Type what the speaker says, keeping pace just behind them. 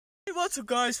what's up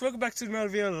guys, welcome back to another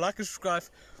video, like and subscribe.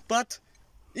 But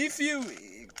if you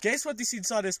guess what is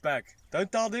inside this bag,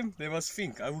 don't tell them, they must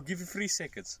think. I will give you 3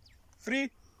 seconds. 3,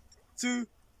 2,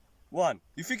 1.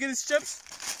 You think it's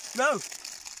chips? No,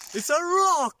 it's a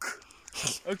rock.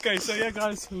 Okay, so yeah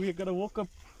guys, we're gonna walk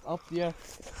up here.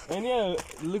 And yeah,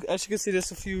 look, as you can see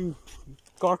there's a few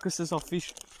carcasses of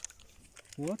fish.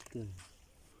 What the?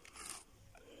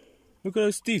 Look at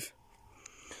those teeth.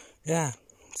 Yeah,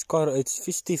 it's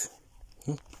fish teeth.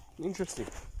 Interesting.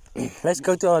 Let's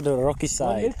go to the rocky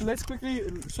side. Let's quickly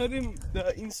show them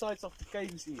the insides of the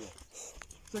caves here.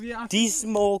 So yeah, These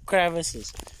small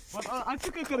crevices. but I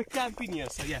think I'm gonna camp in here,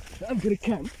 so yeah. I'm gonna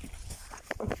camp.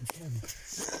 I'm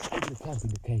gonna camp in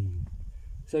the cave.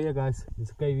 So yeah guys, there's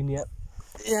a cave in here.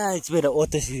 Yeah, it's where the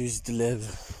otters used to live.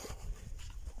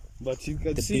 But you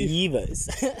can The see beavers.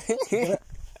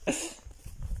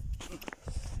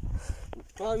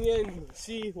 come here and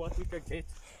see what we can get.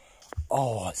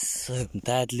 Awesome,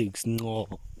 that looks no.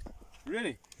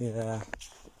 Really? Yeah.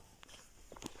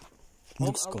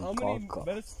 Looks How many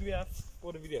minutes do we have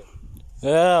for the video?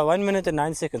 Yeah, 1 minute and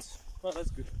 9 seconds. Oh,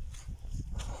 that's good.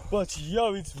 But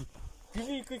yo, it's give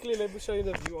me quickly, let me show you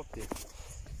the view up there.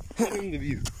 Show them the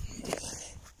view.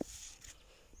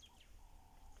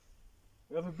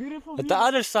 We have a beautiful view. At the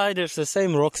other side, there's the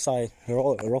same rock side,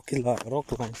 rock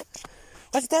line.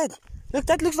 What's that? Look,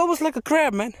 that looks almost like a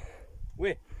crab, man.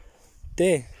 Where?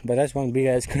 There, but that's one big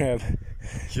ass crab.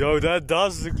 Yo, that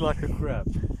does look like a crab.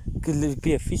 Could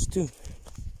be a fish too.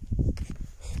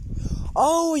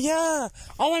 Oh yeah,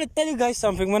 I want to tell you guys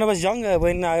something. When I was younger,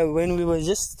 when we were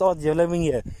just started living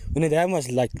here, when the dam was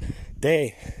like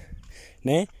there,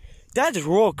 né? That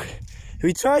rock,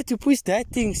 we tried to push that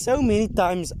thing so many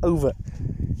times over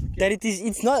that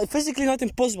it's not physically not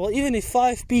impossible, even if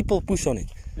 5 people push on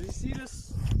it. Did you see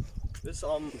this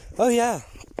Oh yeah.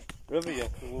 river here?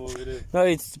 No,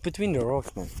 it's between the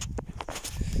rocks, man.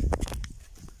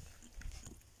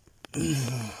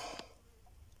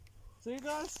 So you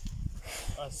guys,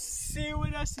 I see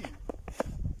what I see.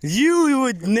 You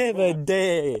would never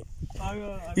dare.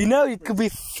 You know, it could be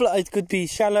it could be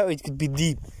shallow, it could be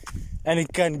deep, and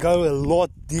it can go a lot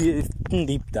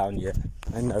deep down here.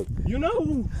 I know. You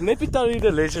know, let me tell you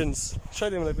the legends. Show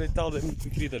them, let me tell them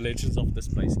quickly the legends of this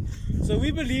place. So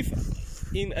we believe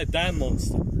in a dam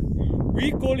monster.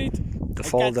 We call it The a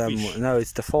fall dam. catfish. No,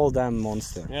 it's the fall dam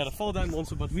monster. Yeah, the fall dam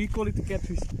monster, but we call it the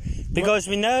catfish. Because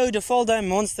we know the fall dam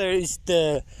monster is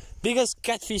the biggest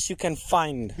catfish you can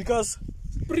find. Because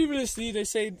previously they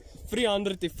said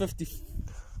 350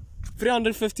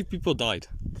 people died.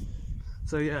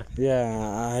 So yeah.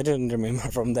 Yeah, I didn't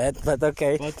remember from that, but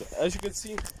okay. But as you can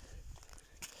see,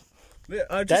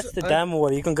 That's the dam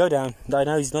water. You can go down. I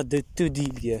know it's not too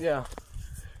deep here. Yeah.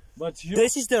 But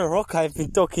This is the rock I've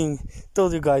been told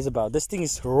you guys about. This thing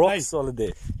is rock solid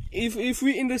there. if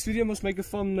we in this video must make a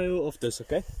thumbnail of this,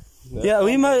 okay? Yeah,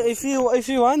 we might. If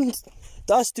you want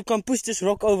us to come push this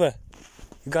rock over,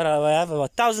 you gotta have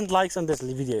about 1,000 likes on this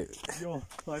video. Yo,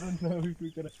 I don't know if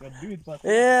we're gonna do it, but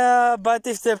Yeah, but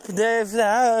if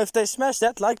they smash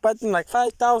that like button like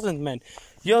 5,000, man,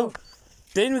 yo,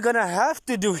 then we're gonna have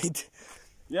to do it.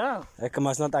 yeah, I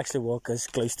must not actually walk as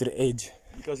close to the edge.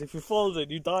 because if you fall, then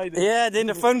you die. Then Yeah, then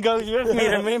the phone goes with me.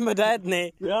 Remember that,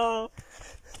 nee? yeah.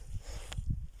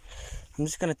 I'm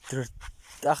just gonna.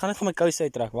 Ek gaan net van my kous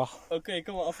uittrek. Wag. Okay,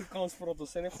 kom maar Afrikaans vir ons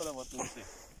sê net vir hulle wat ons sê.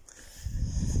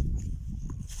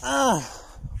 Ah.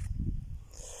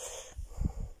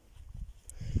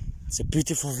 It's a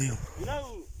beautiful view. You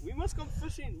know, we must come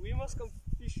fishing. We must come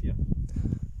fish here.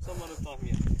 Some other time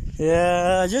here.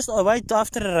 Yeah, just wait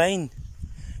after the rain.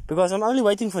 Because I'm only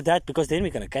waiting for that because then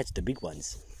we're gonna catch the big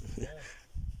ones. Yeah.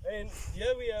 And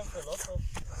here we have a lot of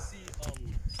sea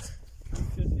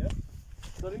creatures here.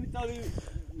 So let me tell you.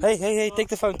 Hey, take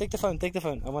the phone.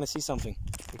 I want to see something.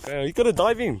 Okay, you gotta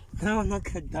dive in. No, I'm not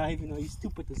gonna dive. You know, you're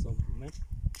stupid or something, man.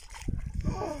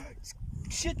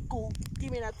 Shit, cool.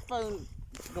 Give me that phone.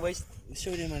 Go wait,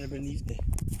 show them underneath there.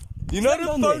 You know the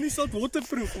Stand phone there. is not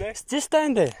waterproof, next. Just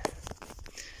stand there.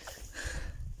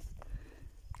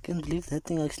 Can't believe that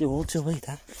thing actually holds your weight,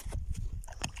 huh?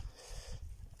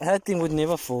 That thing would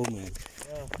never fall, man.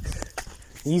 Yeah.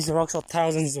 These rocks are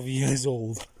thousands of years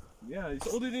old. Yeah, it's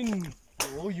older than the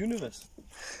whole universe.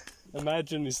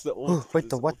 Imagine it's the Oh, old.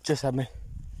 wait, what just happened?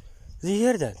 Did you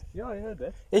hear that? Yeah, I heard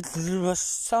that. It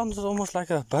sounds almost like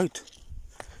a boat.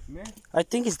 Man. I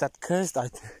think it's that curse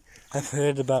I've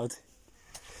heard about.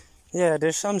 Yeah,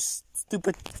 there's some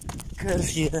stupid curse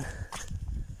here.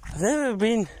 I've never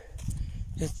been.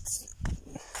 It's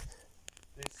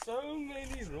There's so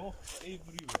many rocks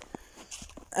everywhere.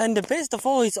 And the best of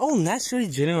all, it's all naturally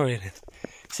generated.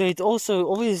 So it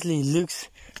also obviously looks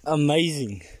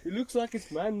amazing. It looks like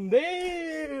it's man.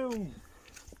 Damn!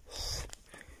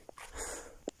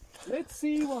 Let's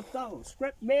see what those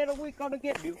scrap metal we're gonna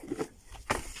get you.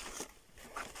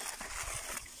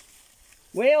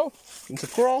 Well, it's a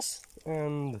cross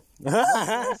and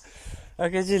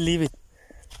Okay, just leave it.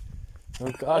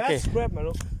 Okay. that's scrap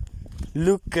metal.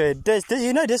 Look at this.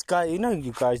 You know this guy. You know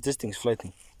you guys. This thing's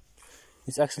floating.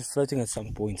 It's actually floating at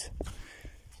some point.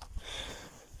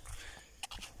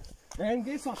 And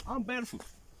guess what? I'm barefoot.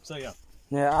 So yeah.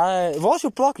 Yeah. Where's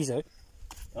your plakkies, eh?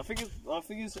 I think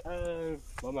it's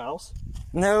by my house.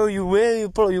 No, you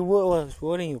was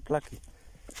wearing your plakkie.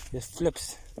 Just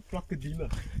flips. A plakkadilla.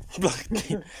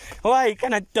 Plakkie. Why you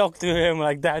cannot talk to him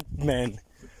like that, man?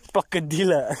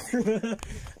 Plakkadilla.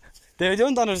 They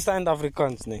don't understand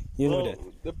Afrikaans, nee. You know that.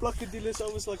 The plakkadilla is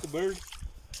almost like a bird.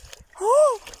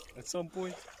 At some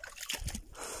point.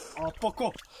 Oh,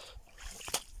 poko.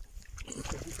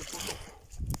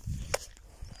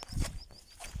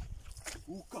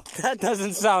 That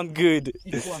doesn't sound good.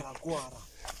 Iguara.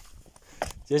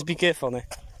 Just be careful, nee.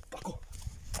 Pako.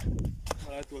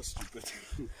 That was stupid.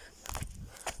 You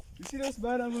see this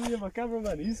man over here, my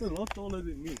cameraman? He's a lot taller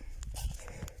than me.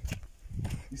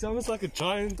 He's almost like a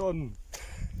giant on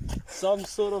some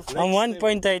sort of. I'm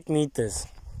 1.8 meters.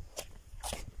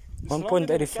 It's longer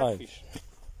than a 1.85. catfish.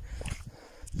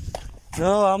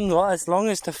 No, I'm not as long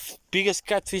as the biggest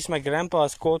catfish my grandpa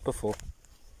has caught before.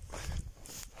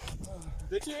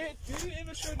 Did you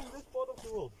ever show in this part of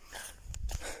the world?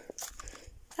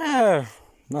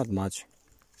 Not much.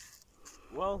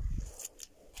 Well,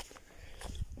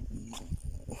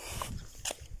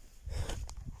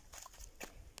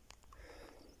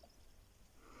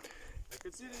 I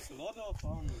can see there's a lot of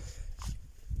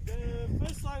the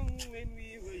first time when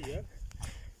we were here,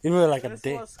 It was like a this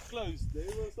day. was closed. There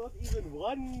was not even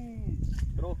one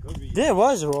rock over here. There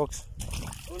was rocks.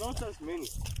 Well, not as many.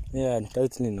 Yeah,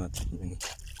 totally not.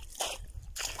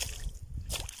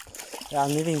 Yeah,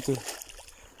 I'm needing to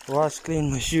wash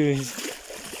clean my shoes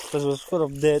because it was full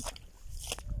of dirt.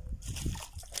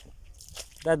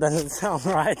 That doesn't sound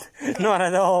right. Not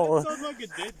at all. It sounds like a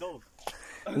dead dog.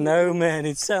 No, man,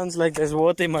 it sounds like there's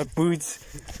water in my boots.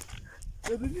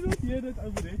 Yeah, did you not hear that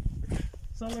over there?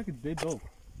 Sound like a dead dog.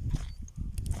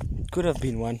 Could have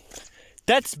been one.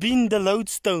 That's been the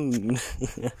lodestone.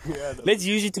 Yeah. Let's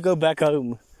use it to go back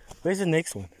home. Where's the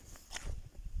next one?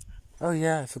 Oh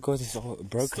yeah, I forgot it's all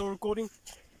broken. Still recording?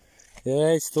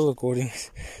 Yeah, it's still recording.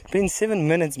 It's been 7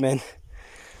 minutes, man.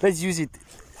 Let's use it.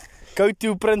 Go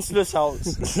to Prinsless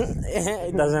house.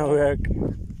 It doesn't work.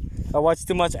 I watch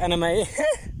too much anime.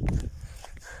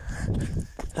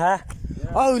 Huh? Yeah.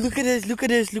 Oh, look at this, look at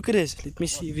this, look at this. Let me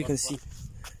see if you can see.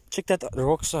 Check that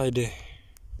rock side there.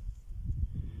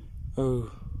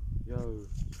 Oh. Yo,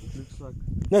 it looks like.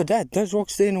 No, those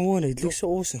rocks there in the water. It looks so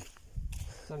awesome.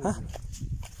 Huh?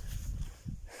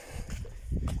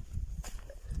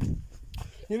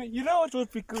 You know what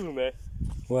would be cool, man?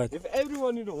 What? If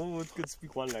everyone in the world could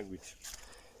speak one language.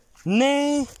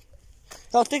 Nee.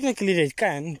 Well, technically they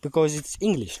can because it's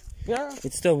English. Yeah.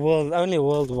 It's the only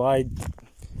worldwide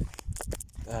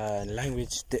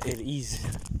language there is.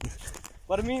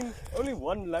 But I mean, only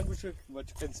one language what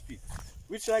you can speak.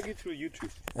 Which language will you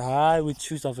choose? I would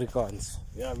choose Afrikaans.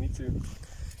 Yeah, me too.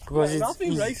 Because Yeah, it's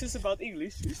nothing easy. racist about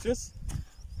English. It's just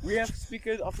we have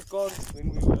speakers Afrikaans when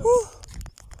we were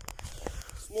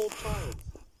small child.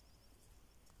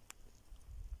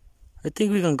 I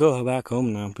think we can go back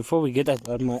home now before we get at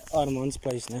Armand's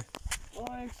place now. Well,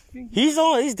 I think He's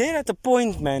there at the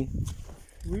point, man.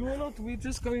 we will not. We're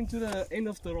just going to the end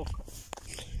of the rock.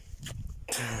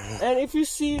 And if you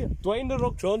see Dwayne the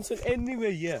Rock Johnson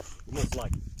anywhere here, you must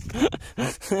like.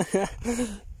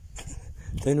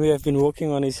 Then we have been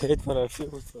walking on his head for the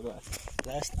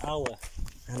last hour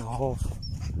and a half.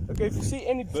 Okay, if you see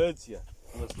any birds here,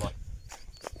 you must like.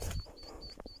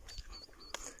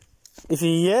 If you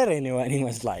hear anyone, he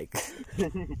must like.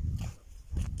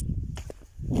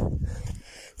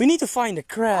 We need to find a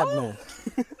crab, man.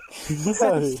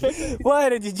 No. Why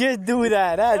did you just do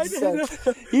that?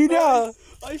 You know.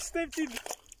 I stepped in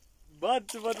mud.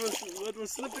 What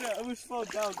was slipping? I almost fell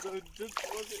down. So it just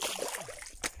wasn't.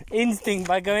 Instinct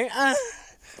by going ah.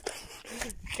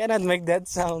 Cannot make that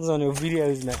sounds on your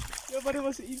videos now. Yeah, but it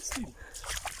was instinct.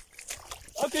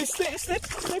 Okay, step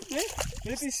there.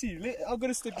 Let me see. I'm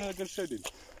gonna step there. I'm gonna show them.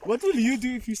 What will you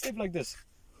do if you step like this?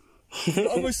 You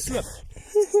almost slip.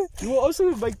 You will also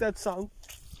make that sound.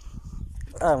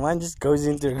 Oh, mine just goes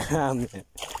into the ground, man.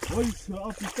 Wait,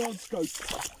 Afrikaans coast.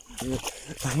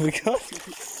 Afrikaans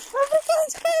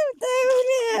coat,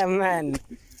 yeah, man.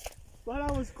 But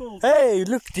that was cool. Hey,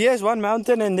 look, there's one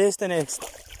mountain and there's the next.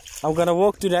 I'm gonna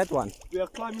walk to that one. We are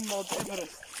climbing Mount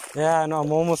Everest. Yeah, no,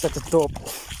 I'm almost at the top.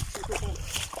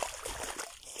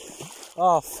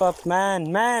 Oh, fuck,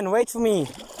 man. Man, wait for me.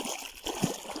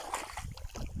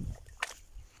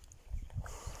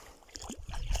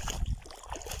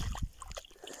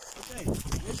 Okay,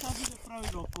 let's have the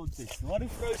throwing rock contest. One who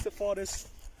throws the farthest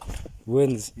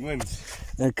Wins. wins.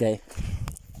 Okay.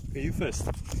 Okay, you first.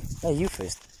 Hey, you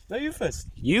first. No, you first.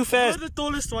 You first. You're the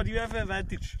tallest one, you have an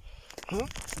advantage. Huh?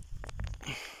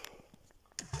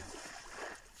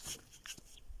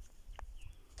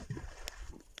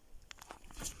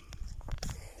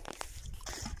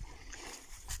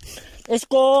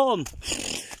 Eskom!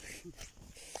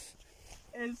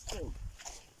 Eskom.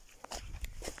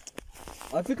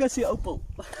 I think I see Opal.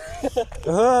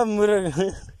 Oh,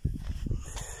 moeder.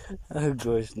 Oh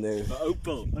gosh, no. The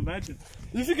Opal, imagine.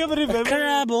 If you can remember.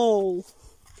 Crabble!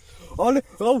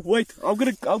 Oh wait, I'm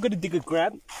gonna dig a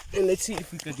crab and let's see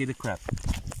if we can get a crab.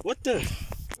 What the?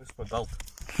 That's my belt.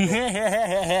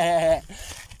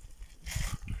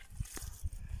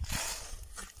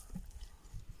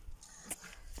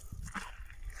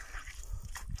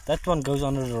 That one goes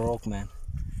under the rock, man.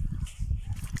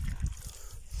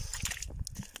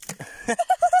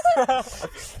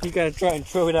 You gotta try and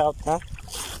throw it out, huh?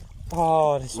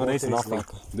 Oh, this No, there's water is nothing.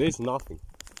 like... There's nothing.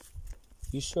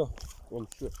 You sure? I'm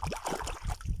sure.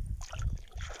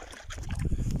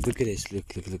 Look at this, look,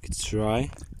 it's dry.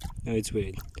 No, it's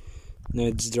weird. No,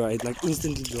 it's dry, it like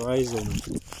instantly dries on it.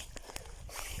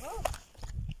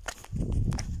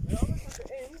 We're almost at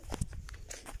the end.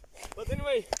 But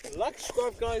anyway, like,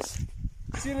 subscribe guys.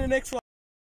 See you in the next one.